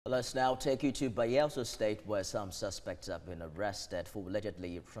Well, let's now take you to Bayelsa State, where some suspects have been arrested for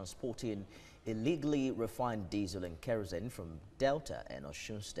allegedly transporting illegally refined diesel and kerosene from Delta and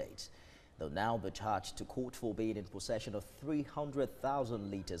Osun states. They'll now be charged to court for being in possession of 300,000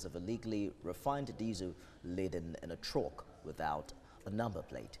 litres of illegally refined diesel laden in a truck without a number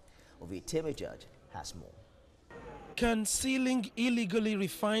plate. Ovieteme Judge has more. Concealing illegally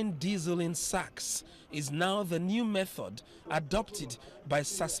refined diesel in sacks is now the new method adopted by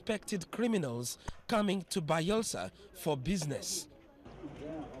suspected criminals coming to Bayelsa for business.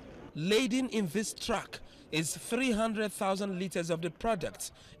 Laden in this truck is 300,000 litres of the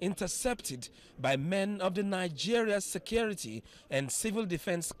product intercepted by men of the Nigeria Security and Civil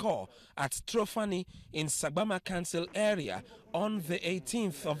Defense Corps at Trofani in Sagbama Council area on the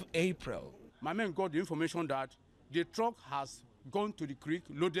 18th of April. My men got the information that the truck has gone to the creek,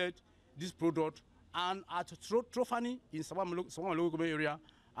 loaded this product, and at Trofani in Sagbama local area,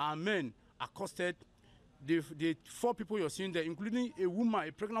 our men accosted the 4 people you're seeing there, including a woman,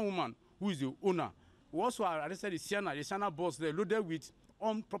 a pregnant woman, who is the owner. We also arrested the Sienna boss there, loaded with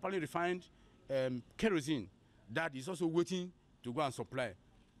improperly refined kerosene that is also waiting to go and supply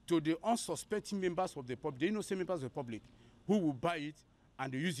to the unsuspecting members of the public, the innocent members of the public, who will buy it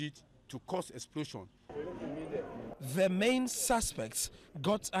and use it to cause explosion. The main suspects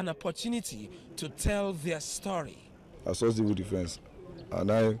got an opportunity to tell their story. I saw civil defense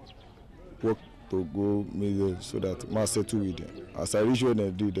and I worked to go meet so that I settle with them. As I reached where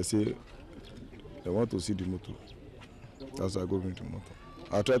they did, they say they want to see the motor. That's why I go bring the motor.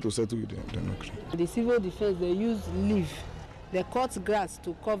 I try to settle with them, they're not clear. The civil defense, they use leaf. They cut grass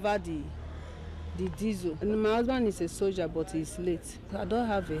to cover the diesel. And my husband is a soldier, but he's late. I don't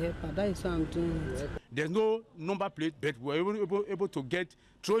have a helper, that is why I'm doing it. There's no number plate, but we're able to get,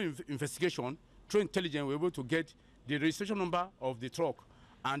 through investigation, through intelligence, we're able to get the registration number of the truck.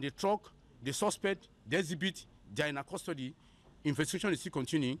 And the truck, the suspect, the exhibit, they are in a custody. Investigation is still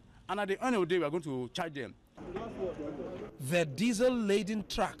continuing. And at the end of the day, we are going to charge them. The diesel-laden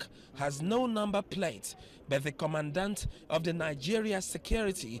truck has no number plate, but the commandant of the Nigeria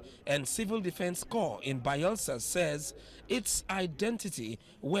Security and Civil Defense Corps in Bayelsa says its identity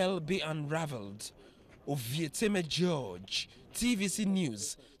will be unraveled. Ovieteme George, TVC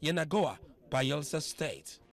News, Yenagoa, Bayelsa State.